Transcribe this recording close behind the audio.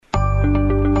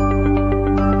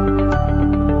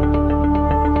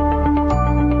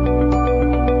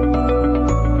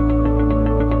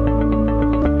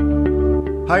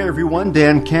Hi everyone,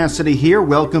 Dan Cassidy here.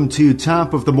 Welcome to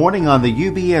Top of the Morning on the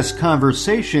UBS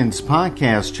Conversations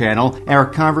podcast channel. Our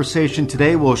conversation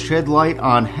today will shed light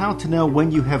on how to know when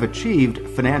you have achieved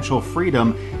financial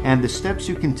freedom and the steps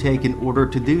you can take in order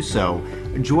to do so.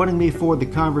 Joining me for the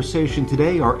conversation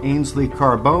today are Ainsley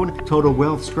Carbone, Total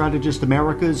Wealth Strategist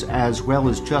Americas, as well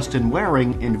as Justin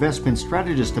Waring, Investment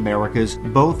Strategist Americas,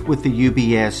 both with the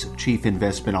UBS Chief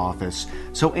Investment Office.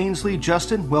 So Ainsley,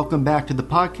 Justin, welcome back to the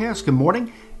podcast. Good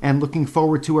morning. And looking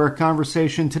forward to our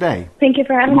conversation today. Thank you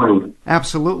for having me.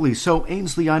 Absolutely. So,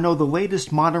 Ainsley, I know the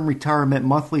latest Modern Retirement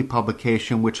Monthly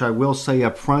publication, which I will say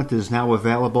up front is now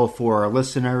available for our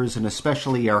listeners and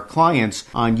especially our clients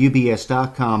on ubs.com/CIO.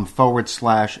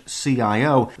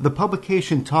 The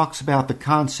publication talks about the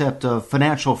concept of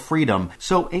financial freedom.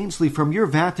 So, Ainsley, from your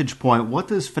vantage point, what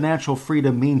does financial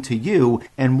freedom mean to you,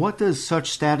 and what does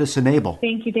such status enable?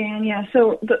 Thank you, Dan. Yeah,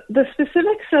 so the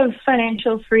specifics of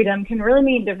financial freedom can really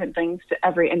mean different things to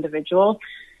every individual.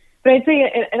 But I'd say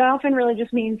it often really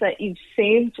just means that you've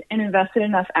saved and invested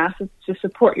enough assets to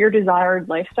support your desired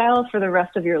lifestyle for the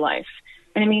rest of your life.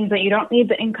 And it means that you don't need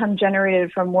the income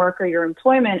generated from work or your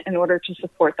employment in order to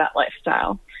support that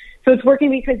lifestyle. So it's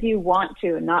working because you want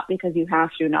to, not because you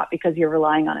have to, not because you're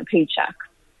relying on a paycheck.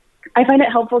 I find it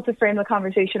helpful to frame the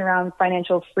conversation around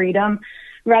financial freedom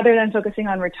rather than focusing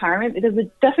on retirement, because the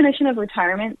definition of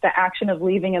retirement, the action of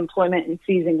leaving employment and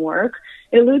ceasing work,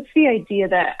 it eludes the idea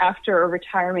that after a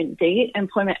retirement date,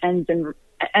 employment ends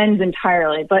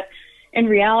entirely. But in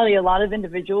reality, a lot of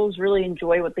individuals really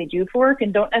enjoy what they do for work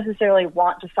and don't necessarily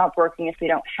want to stop working if they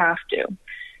don't have to.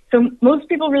 So most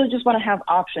people really just want to have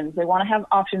options. They want to have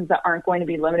options that aren't going to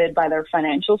be limited by their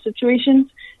financial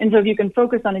situations. And so if you can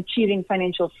focus on achieving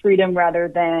financial freedom rather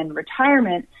than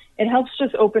retirement, it helps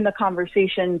just open the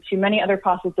conversation to many other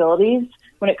possibilities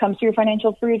when it comes to your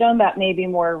financial freedom that may be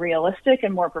more realistic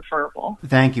and more preferable.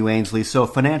 Thank you, Ainsley. So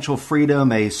financial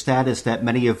freedom, a status that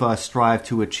many of us strive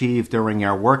to achieve during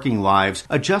our working lives.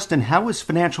 Justin, how is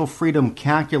financial freedom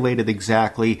calculated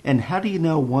exactly, and how do you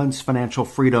know one's financial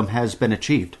freedom has been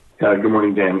achieved? Good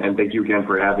morning, Dan, and thank you again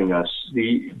for having us.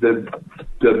 The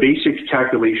basic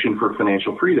calculation for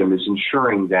financial freedom is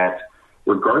ensuring that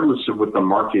regardless of what the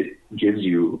market gives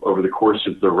you over the course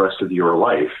of the rest of your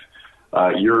life,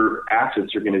 your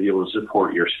assets are going to be able to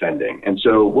support your spending. And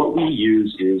so what we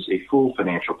use is a full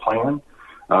financial plan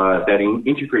that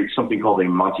integrates something called a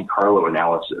Monte Carlo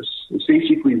analysis. It's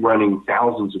basically running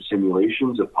thousands of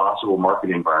simulations of possible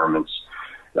market environments,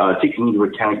 taking into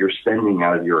account your spending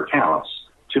out of your accounts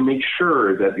to make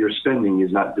sure that your spending is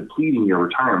not depleting your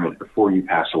retirement before you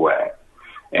pass away.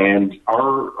 And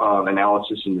our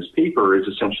analysis in this paper is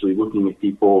essentially looking at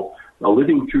people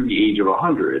living through the age of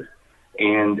 100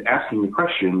 and asking the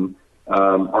question,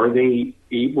 are they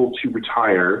able to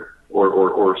retire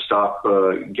or stop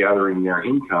gathering their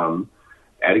income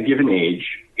at a given age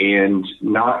and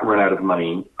not run out of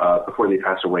money before they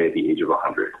pass away at the age of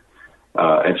 100?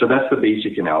 And so that's the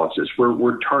basic analysis.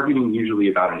 We're targeting usually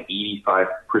about an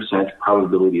 85%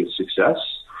 probability of success.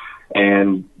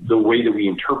 And the way that we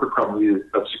interpret probability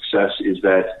of success is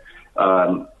that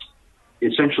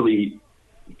essentially,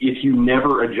 if you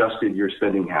never adjusted your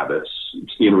spending habits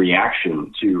in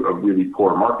reaction to a really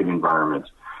poor market environment,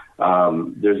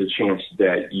 there's a chance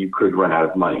that you could run out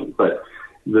of money. But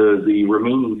the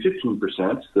remaining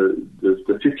 15%, the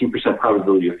 15%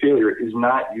 probability of failure is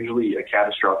not usually a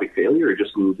catastrophic failure. It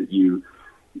just means that you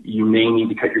may need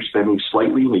to cut your spending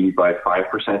slightly, maybe by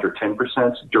 5% or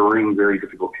 10% during very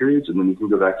difficult periods, and then you can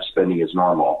go back to spending as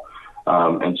normal.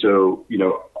 And so,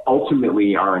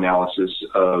 ultimately our analysis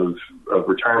of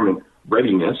retirement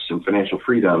readiness and financial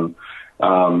freedom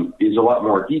is a lot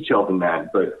more detailed than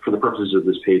that. But for the purposes of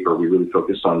this paper, we really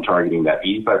focused on targeting that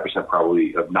 85%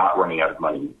 probability of not running out of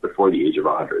money before the age of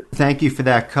 100. Thank you for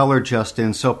that color,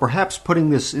 Justin. So perhaps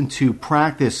putting this into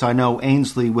practice, I know,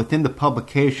 Ainsley, within the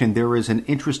publication, there is an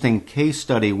interesting case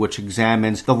study which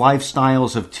examines the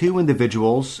lifestyles of two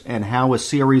individuals and how a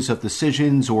series of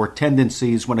decisions or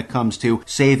tendencies when it comes to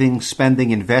saving, spending,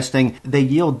 investing, they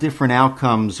yield different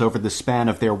outcomes over the span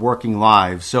of their working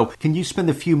lives. So can you spend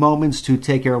a few moments to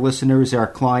take our listeners, our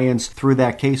clients, through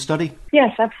that case study?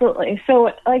 Yes, absolutely. So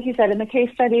like you said, in the case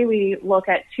study, we look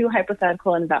at two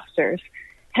hypothetical investors,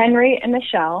 Henry and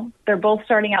Michelle. They're both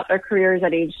starting out their careers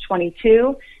at age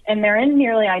 22, and they're in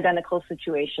nearly identical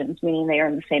situations, meaning they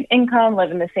earn the same income,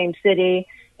 live in the same city,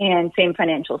 and same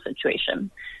financial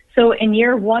situation. So in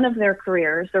year one of their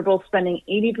careers, they're both spending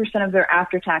 80% of their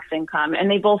after-tax income, and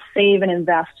they both save and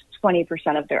invest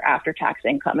 20% of their after-tax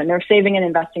income, and they're saving and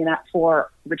investing that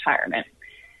for retirement.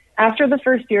 After the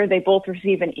first year, they both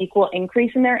receive an equal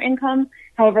increase in their income.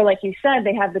 However, like you said,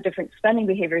 they have the different spending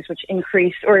behaviors which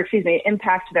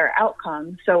impact their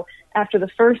outcome. So after the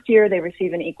first year, they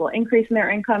receive an equal increase in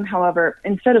their income. However,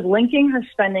 instead of linking her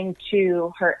spending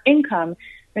to her income,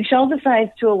 Michelle decides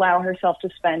to allow herself to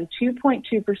spend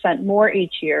 2.2% more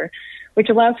each year, which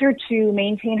allows her to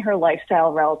maintain her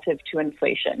lifestyle relative to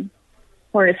inflation.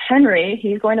 Whereas Henry,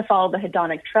 he's going to follow the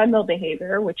hedonic treadmill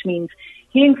behavior, which means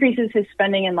he increases his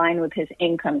spending in line with his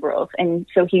income growth. And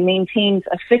so he maintains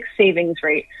a fixed savings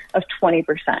rate of 20%.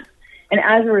 And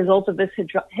as a result of this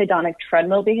hedonic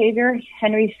treadmill behavior,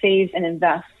 Henry saves and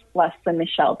invests less than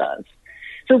Michelle does.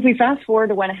 So if we fast forward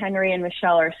to when Henry and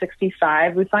Michelle are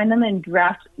 65, we find them in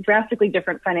drastically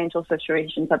different financial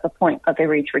situations at the point that they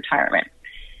reach retirement.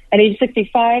 At age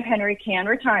 65, Henry can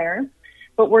retire,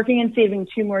 but working and saving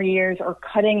 2 more years or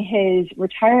cutting his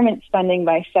retirement spending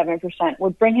by 7%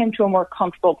 would bring him to a more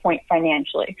comfortable point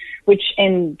financially, which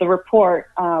in the report,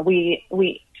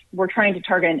 we're trying to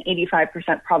target an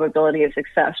 85% probability of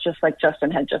success, just like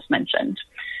Justin had just mentioned.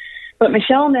 But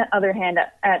Michelle, on the other hand,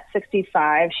 at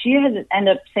 65, she has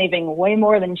ended up saving way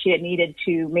more than she had needed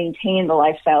to maintain the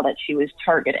lifestyle that she was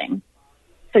targeting.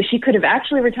 So she could have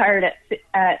actually retired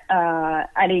at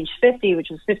age 50, which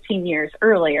was 15 years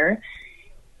earlier.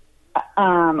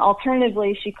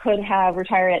 Alternatively, she could have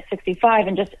retired at 65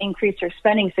 and just increased her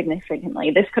spending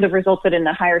significantly. This could have resulted in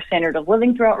a higher standard of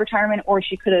living throughout retirement, or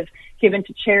she could have given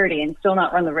to charity and still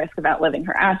not run the risk of outliving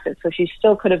her assets. So she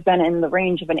still could have been in the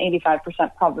range of an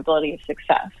 85% probability of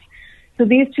success. So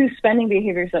these two spending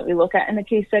behaviors that we look at in the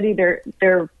case study, they're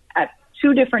at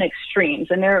 2 different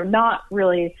extremes, and they're not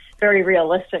really very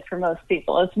realistic for most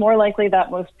people. It's more likely that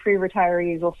most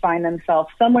pre-retirees will find themselves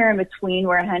somewhere in between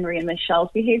where Henry and Michelle's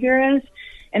behavior is.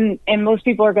 And most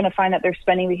people are going to find that their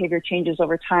spending behavior changes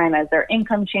over time as their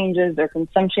income changes, their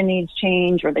consumption needs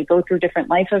change, or they go through different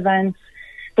life events.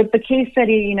 But the case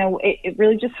study, it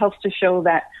really just helps to show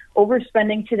that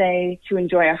overspending today to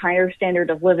enjoy a higher standard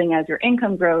of living as your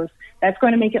income grows, that's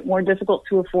going to make it more difficult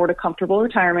to afford a comfortable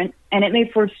retirement. And it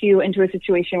may force you into a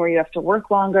situation where you have to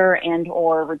work longer and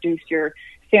or reduce your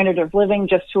standard of living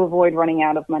just to avoid running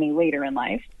out of money later in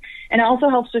life. And it also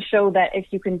helps to show that if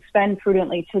you can spend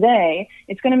prudently today,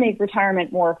 it's going to make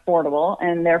retirement more affordable,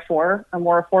 and therefore a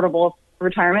more affordable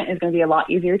retirement is going to be a lot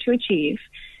easier to achieve.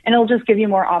 And it'll just give you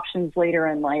more options later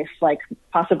in life, like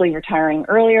possibly retiring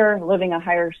earlier, living a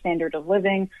higher standard of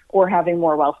living, or having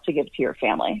more wealth to give to your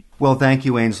family. Well, thank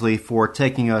you, Ainsley, for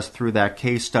taking us through that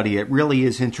case study. It really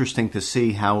is interesting to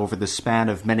see how over the span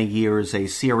of many years, a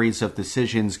series of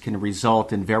decisions can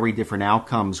result in very different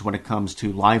outcomes when it comes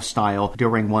to lifestyle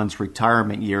during one's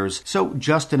retirement years. So,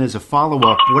 Justin, as a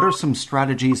follow-up, what are some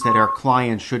strategies that our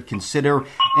clients should consider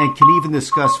and can even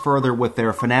discuss further with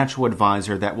their financial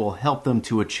advisor that will help them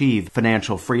to achieve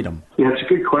financial freedom? Yeah, it's a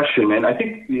good question. And I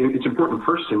think it's important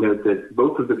first to note that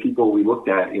both of the people we looked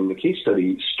at in the case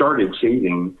study started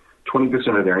saving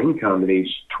 20% of their income at age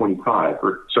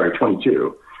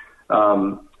 22.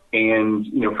 And,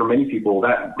 for many people,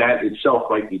 that itself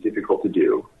might be difficult to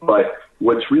do. But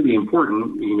what's really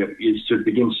important, is to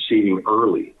begin saving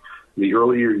early. The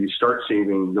earlier you start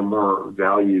saving, the more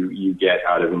value you get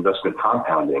out of investment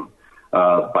compounding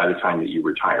by the time that you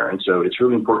retire. And so it's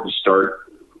really important to start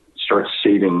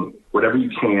saving whatever you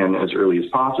can as early as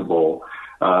possible.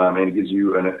 And it gives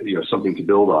you, something to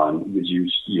build on. It gives you,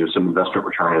 some investment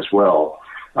return as well.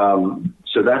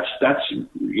 So that's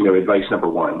advice number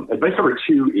 1. Advice number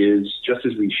 2 is, just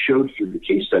as we showed through the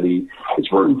case study, it's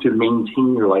important to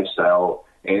maintain your lifestyle,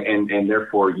 and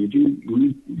therefore you do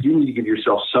need to give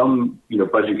yourself some,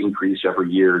 budget increase every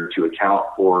year to account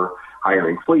for higher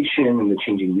inflation and the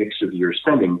changing mix of your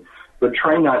spending. But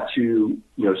try not to,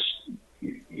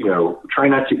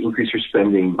 increase your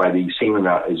spending by the same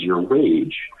amount as your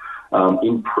wage.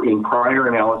 In prior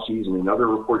analyses and in other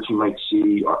reports you might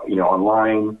see,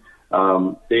 online,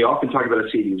 they often talk about a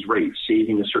savings rate,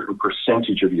 saving a certain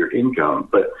percentage of your income.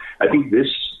 But I think this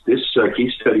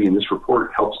case study and this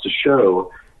report helps to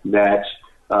show that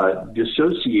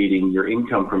dissociating your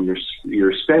income from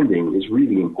your spending is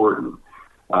really important.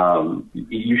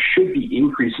 You should be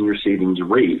increasing your savings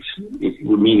rate,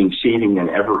 meaning saving an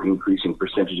ever-increasing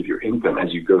percentage of your income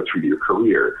as you go through your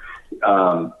career.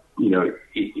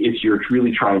 If you're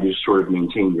really trying to sort of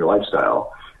maintain your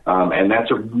lifestyle. And that's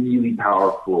a really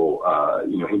powerful,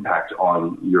 impact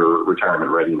on your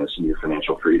retirement readiness and your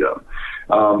financial freedom.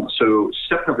 So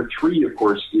step number 3, of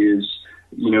course, is,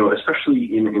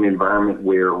 especially in an environment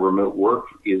where remote work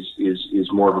is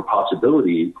more of a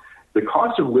possibility, the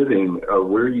cost of living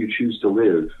where you choose to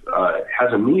live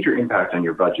has a major impact on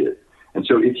your budget. And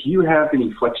so if you have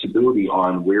any flexibility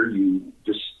on where you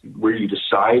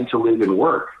decide to live and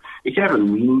work, it can have a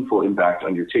meaningful impact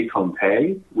on your take-home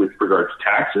pay with regard to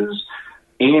taxes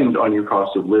and on your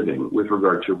cost of living with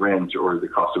regard to rent or the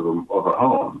cost of a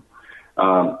home.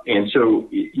 And so,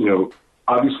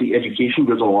 obviously education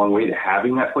goes a long way to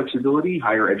having that flexibility.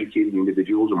 Higher educated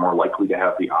individuals are more likely to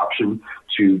have the option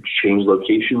to change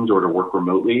locations or to work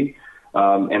remotely.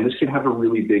 And this can have a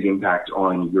really big impact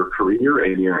on your career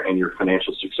and your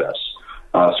financial success.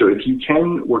 So if you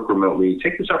can work remotely,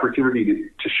 take this opportunity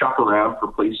to shop around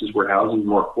for places where housing is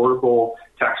more affordable,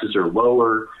 taxes are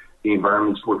lower, the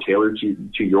environment's more tailored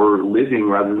to your living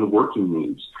rather than working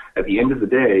needs. At the end of the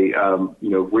day,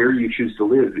 where you choose to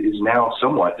live is now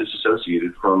somewhat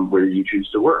disassociated from where you choose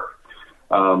to work.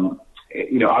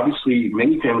 Obviously,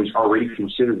 many families already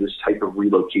consider this type of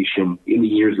relocation in the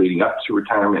years leading up to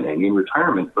retirement and in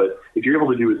retirement. But if you're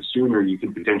able to do it sooner, you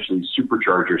can potentially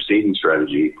supercharge your saving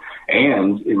strategy,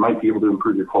 and it might be able to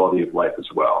improve your quality of life as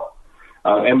well.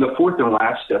 And the fourth and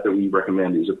last step that we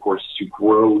recommend is, of course, to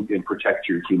grow and protect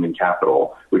your human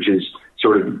capital, which is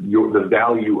sort of the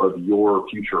value of your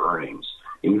future earnings.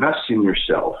 Invest in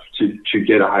yourself to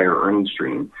get a higher earnings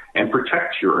stream and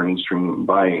protect your earnings stream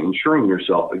by insuring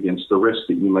yourself against the risk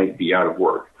that you might be out of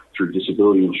work through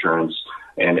disability insurance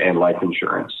and life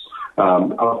insurance.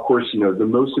 Of course, the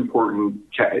most important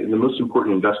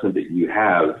investment that you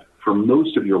have for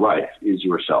most of your life is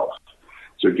yourself.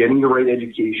 So getting the right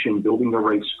education, building the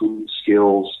right school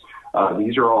skills,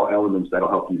 these are all elements that will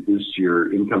help you boost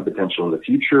your income potential in the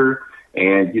future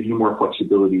and give you more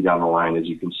flexibility down the line as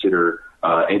you consider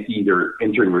either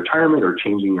entering retirement or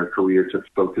changing your career to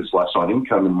focus less on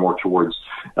income and more towards,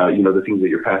 the things that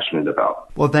you're passionate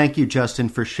about. Well, thank you, Justin,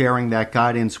 for sharing that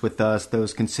guidance with us,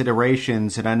 those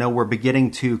considerations. And I know we're beginning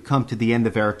to come to the end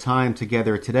of our time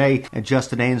together today. And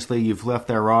Justin Ainsley, you've left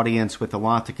our audience with a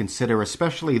lot to consider,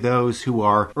 especially those who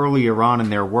are earlier on in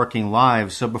their working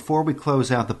lives. So before we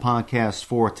close out the podcast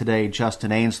for today,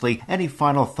 Justin Ainsley, any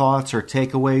final thoughts or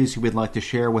takeaways you would like to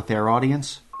share with our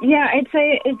audience? Yeah, I'd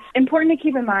say it's important to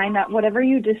keep in mind that whatever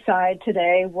you decide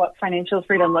today, what financial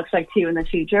freedom looks like to you in the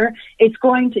future, it's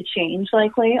going to change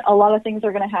likely. A lot of things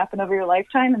are going to happen over your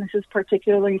lifetime, and this is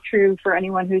particularly true for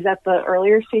anyone who's at the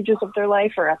earlier stages of their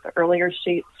life or at the earlier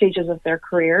stages of their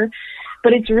career.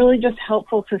 But it's really just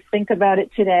helpful to think about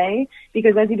it today,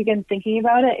 because as you begin thinking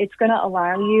about it, it's going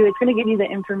to give you the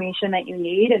information that you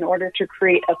need in order to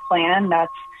create a plan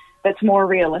that's more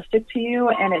realistic to you,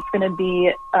 and it's going to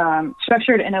be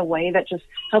structured in a way that just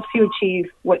helps you achieve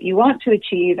what you want to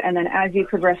achieve. And then as you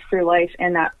progress through life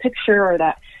and that picture or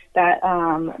that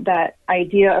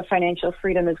idea of financial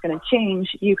freedom is going to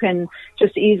change, you can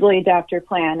just easily adapt your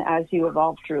plan as you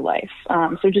evolve through life.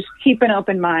 So just keep an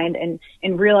open mind and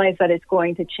realize that it's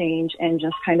going to change, and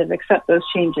just kind of accept those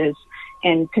changes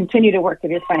and continue to work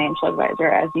with your financial advisor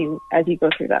as you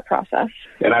go through that process.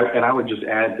 And I would just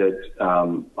add that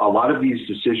a lot of these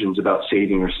decisions about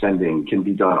saving or spending can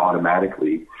be done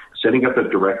automatically. Setting up a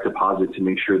direct deposit to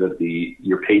make sure that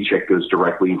your paycheck goes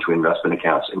directly into investment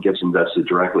accounts and gets invested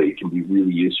directly can be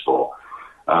really useful.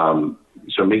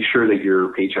 So make sure that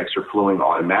your paychecks are flowing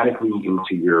automatically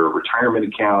into your retirement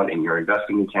account and your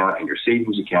investing account and your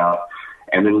savings account,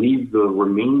 and then leave the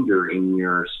remainder in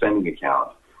your spending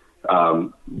account.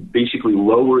 Basically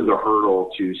lower the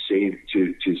hurdle to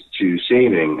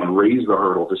saving and raise the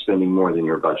hurdle to spending more than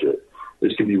your budget.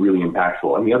 This can be really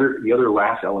impactful. And the other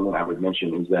last element I would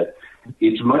mention is that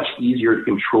it's much easier to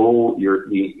control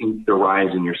the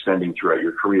rise in your spending throughout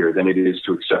your career than it is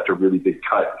to accept a really big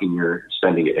cut in your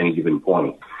spending at any given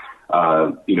point.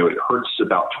 It hurts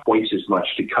about twice as much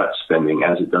to cut spending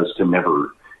as it does to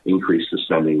never increase the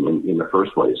spending in the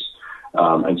first place.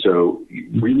 And so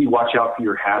really watch out for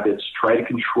your habits. Try to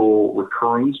control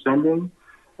recurring spending.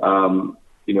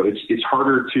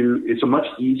 It's much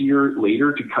easier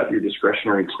later to cut your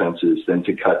discretionary expenses than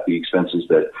to cut the expenses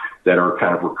that are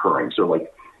kind of recurring. So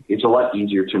it's a lot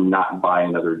easier to not buy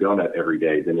another donut every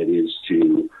day than it is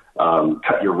to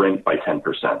cut your rent by 10%.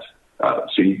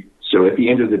 So at the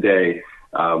end of the day,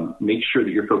 make sure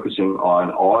that you're focusing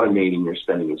on automating your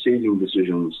spending and saving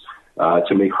decisions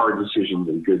to make hard decisions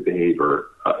and good behavior,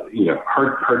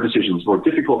 hard decisions more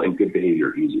difficult and good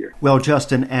behavior easier. Well,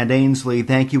 Justin and Ainsley,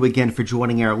 thank you again for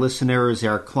joining our listeners,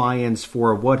 our clients,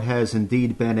 for what has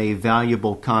indeed been a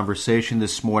valuable conversation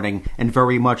this morning, and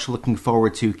very much looking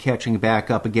forward to catching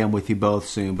back up again with you both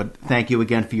soon. But thank you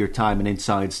again for your time and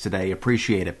insights today.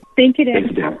 Appreciate it. Thank you, Dan.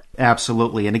 Thank you, Dan.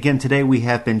 Absolutely. And again, today we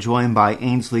have been joined by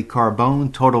Ainsley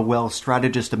Carbone, Total Wealth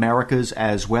Strategist Americas,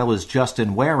 as well as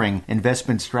Justin Waring,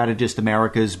 Investment Strategist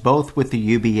Americas, both with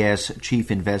the UBS Chief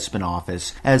Investment Investment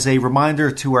Office. As a reminder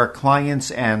to our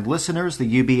clients and listeners,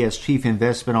 the UBS Chief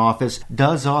Investment Office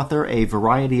does author a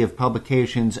variety of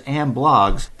publications and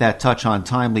blogs that touch on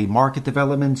timely market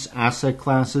developments, asset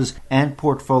classes, and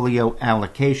portfolio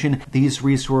allocation. These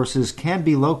resources can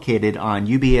be located on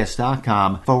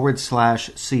ubs.com/CIO,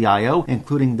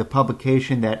 including the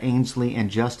publication that Ainsley and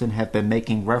Justin have been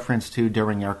making reference to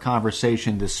during our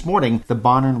conversation this morning, the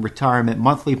Bonner Retirement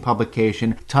Monthly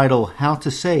publication titled How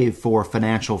to Save for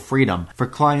Financial Freedom. For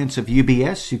clients of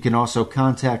UBS, you can also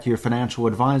contact your financial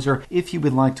advisor if you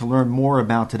would like to learn more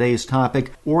about today's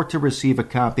topic or to receive a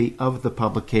copy of the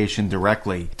publication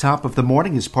directly. Top of the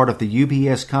Morning is part of the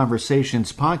UBS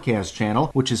Conversations podcast channel,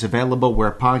 which is available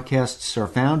where podcasts are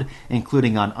found,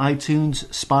 including on iTunes,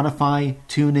 Spotify,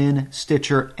 TuneIn,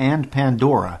 Stitcher, and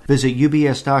Pandora. Visit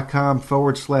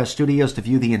ubs.com/studios to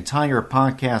view the entire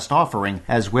podcast offering,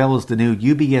 as well as the new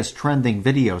UBS Trending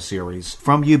video series.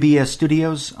 From UBS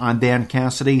Studios, I'm Dan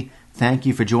Cassidy. Thank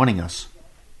you for joining us.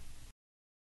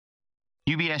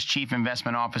 UBS Chief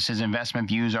Investment Office's investment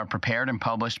views are prepared and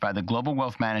published by the global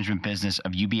wealth management business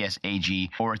of UBS AG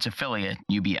or its affiliate,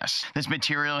 UBS. This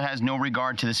material has no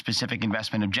regard to the specific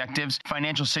investment objectives,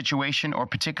 financial situation, or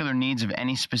particular needs of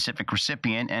any specific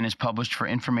recipient and is published for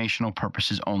informational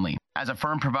purposes only. As a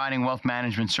firm providing wealth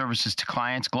management services to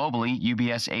clients globally,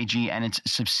 UBS AG and its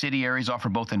subsidiaries offer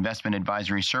both investment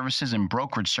advisory services and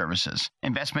brokerage services.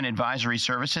 Investment advisory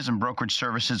services and brokerage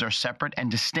services are separate and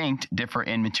distinct, differ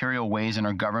in material ways, and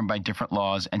are governed by different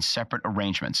laws and separate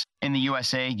arrangements. In the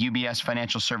USA, UBS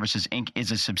Financial Services Inc.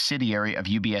 is a subsidiary of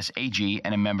UBS AG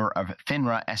and a member of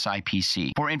FINRA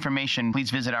SIPC. For information, please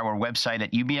visit our website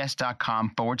at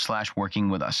ubs.com/working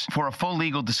with us. For a full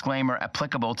legal disclaimer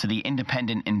applicable to the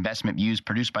independent investment views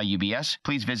produced by UBS,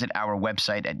 please visit our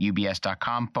website at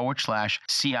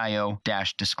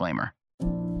ubs.com/CIO-disclaimer.